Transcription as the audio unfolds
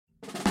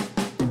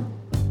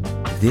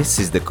This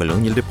is the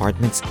Colonial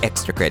Department's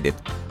Extra Credit,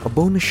 a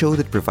bonus show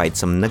that provides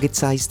some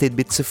nugget-sized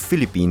tidbits of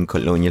Philippine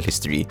colonial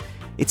history.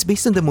 It's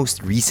based on the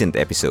most recent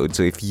episode,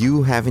 so if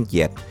you haven't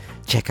yet,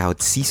 check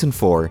out Season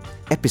 4,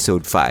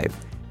 Episode 5,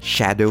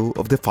 Shadow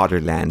of the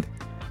Fatherland.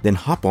 Then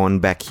hop on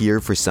back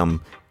here for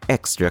some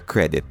extra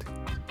credit.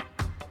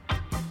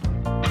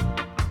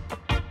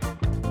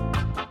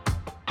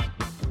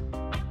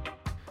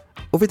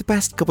 Over the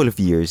past couple of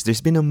years,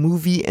 there's been a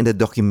movie and a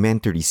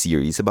documentary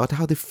series about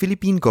how the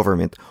Philippine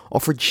government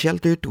offered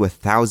shelter to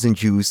 1,000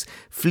 Jews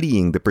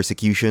fleeing the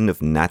persecution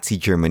of Nazi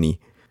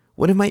Germany.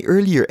 One of my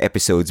earlier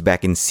episodes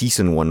back in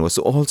Season 1 was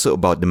also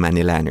about the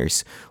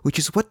Manilaners, which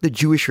is what the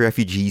Jewish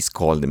refugees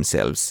call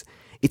themselves.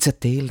 It's a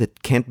tale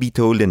that can't be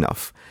told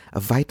enough,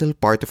 a vital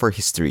part of our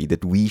history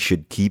that we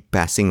should keep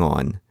passing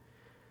on.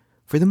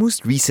 For the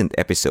most recent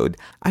episode,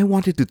 I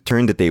wanted to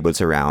turn the tables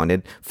around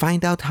and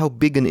find out how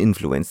big an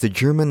influence the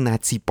German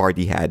Nazi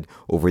Party had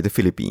over the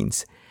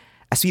Philippines.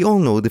 As we all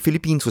know, the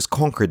Philippines was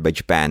conquered by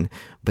Japan,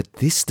 but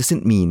this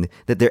doesn't mean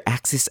that their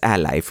Axis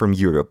ally from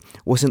Europe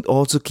wasn't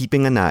also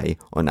keeping an eye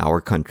on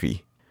our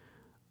country.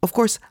 Of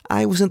course,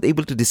 I wasn't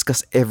able to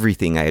discuss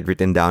everything I had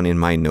written down in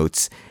my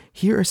notes.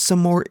 Here are some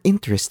more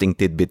interesting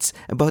tidbits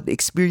about the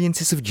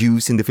experiences of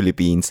Jews in the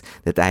Philippines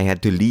that I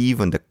had to leave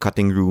on the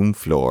cutting room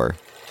floor.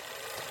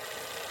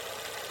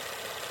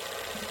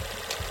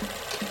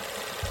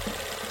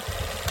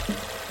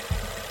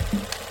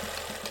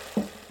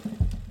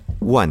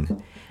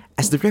 1.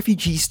 As the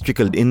refugees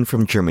trickled in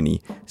from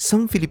Germany,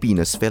 some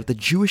Filipinos felt that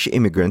Jewish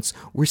immigrants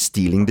were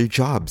stealing their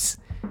jobs.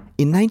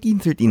 In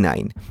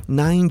 1939,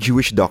 9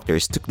 Jewish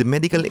doctors took the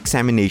medical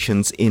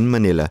examinations in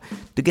Manila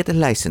to get a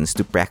license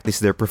to practice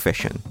their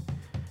profession.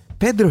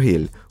 Pedro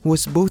Hill, who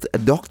was both a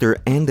doctor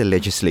and a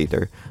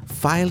legislator,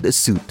 filed a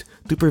suit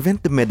to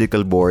prevent the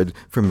medical board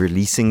from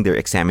releasing their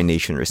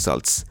examination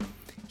results.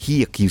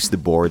 He accused the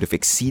board of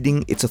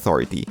exceeding its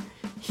authority.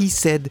 He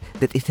said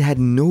that it had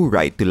no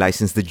right to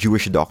license the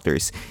Jewish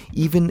doctors,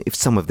 even if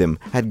some of them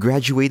had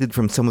graduated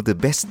from some of the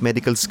best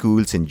medical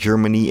schools in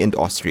Germany and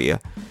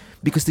Austria,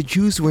 because the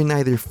Jews were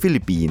neither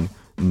Philippine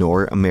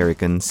nor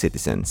American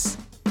citizens.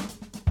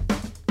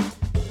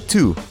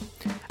 2.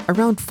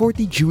 Around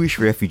 40 Jewish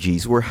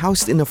refugees were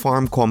housed in a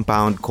farm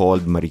compound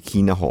called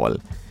Marikina Hall.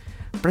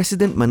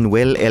 President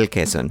Manuel L.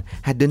 Quezon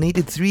had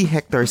donated 3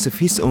 hectares of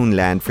his own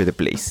land for the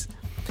place.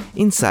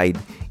 Inside,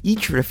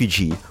 each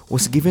refugee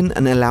was given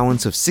an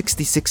allowance of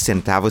 66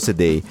 centavos a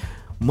day,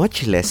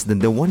 much less than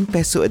the 1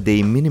 peso a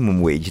day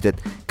minimum wage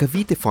that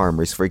Cavite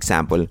farmers, for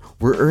example,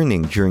 were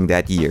earning during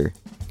that year.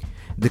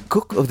 The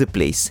cook of the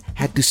place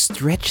had to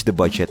stretch the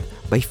budget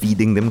by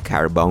feeding them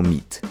carabao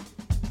meat.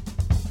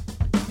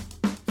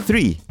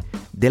 3.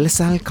 De La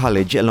Salle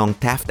College along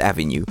Taft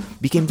Avenue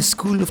became the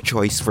school of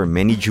choice for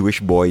many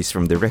Jewish boys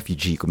from the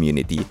refugee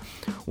community,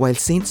 while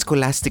St.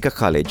 Scholastica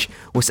College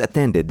was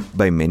attended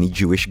by many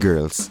Jewish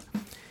girls.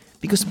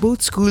 Because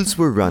both schools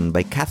were run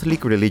by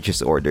Catholic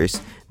religious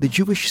orders, the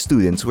Jewish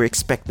students were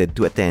expected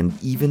to attend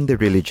even the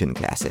religion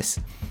classes.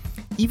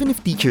 Even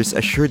if teachers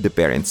assured the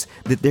parents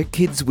that their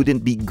kids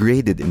wouldn't be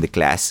graded in the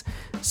class,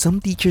 some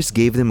teachers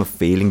gave them a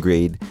failing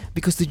grade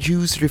because the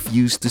Jews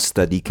refused to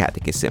study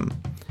catechism.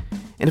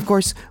 And of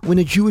course, when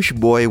a Jewish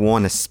boy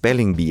won a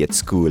spelling bee at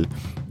school,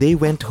 they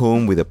went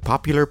home with a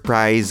popular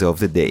prize of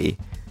the day,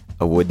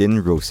 a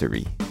wooden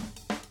rosary.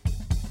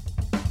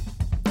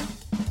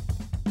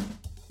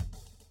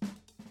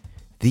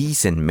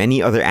 These and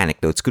many other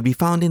anecdotes could be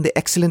found in the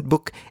excellent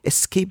book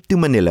Escape to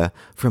Manila,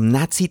 From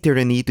Nazi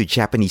Tyranny to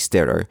Japanese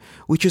Terror,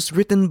 which was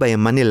written by a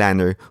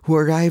Manilaner who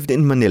arrived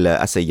in Manila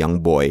as a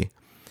young boy.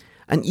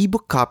 An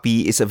ebook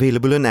copy is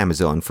available on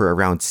Amazon for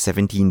around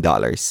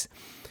 $17.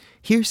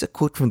 Here's a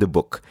quote from the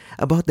book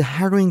about the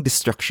harrowing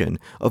destruction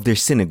of their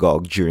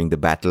synagogue during the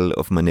Battle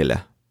of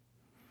Manila.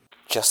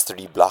 Just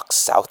 3 blocks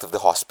south of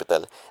the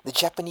hospital, the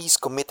Japanese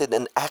committed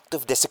an act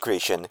of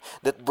desecration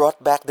that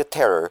brought back the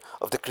terror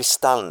of the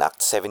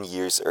Kristallnacht 7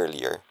 years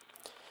earlier.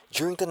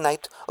 During the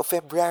night of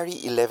February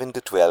 11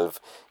 to 12,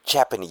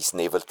 Japanese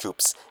naval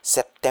troops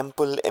set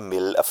Temple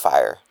Emil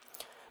afire.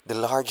 The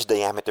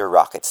large-diameter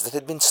rockets that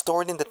had been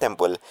stored in the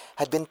temple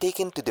had been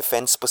taken to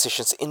defense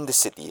positions in the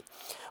city,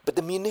 but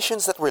the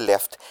munitions that were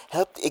left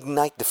helped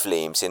ignite the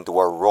flames into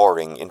a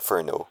roaring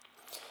inferno.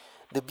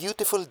 The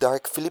beautiful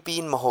dark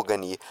Philippine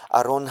mahogany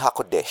Aron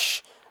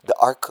HaKodesh, the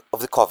Ark of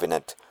the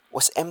Covenant,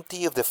 was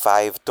empty of the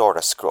 5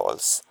 Torah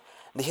scrolls.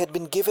 They had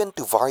been given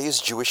to various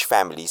Jewish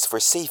families for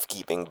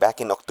safekeeping back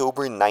in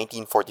October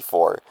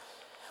 1944,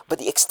 but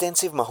the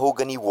extensive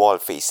mahogany wall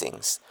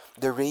facings,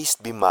 the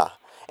raised bima,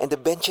 and the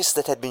benches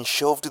that had been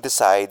shoved to the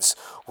sides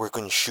were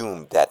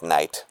consumed that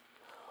night.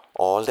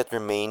 All that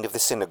remained of the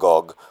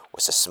synagogue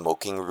was a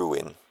smoking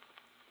ruin.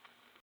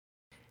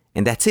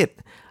 And that's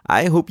it.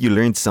 I hope you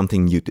learned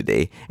something new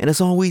today, and as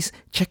always,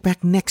 check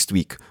back next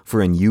week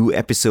for a new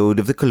episode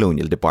of the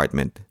Colonial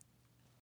Department.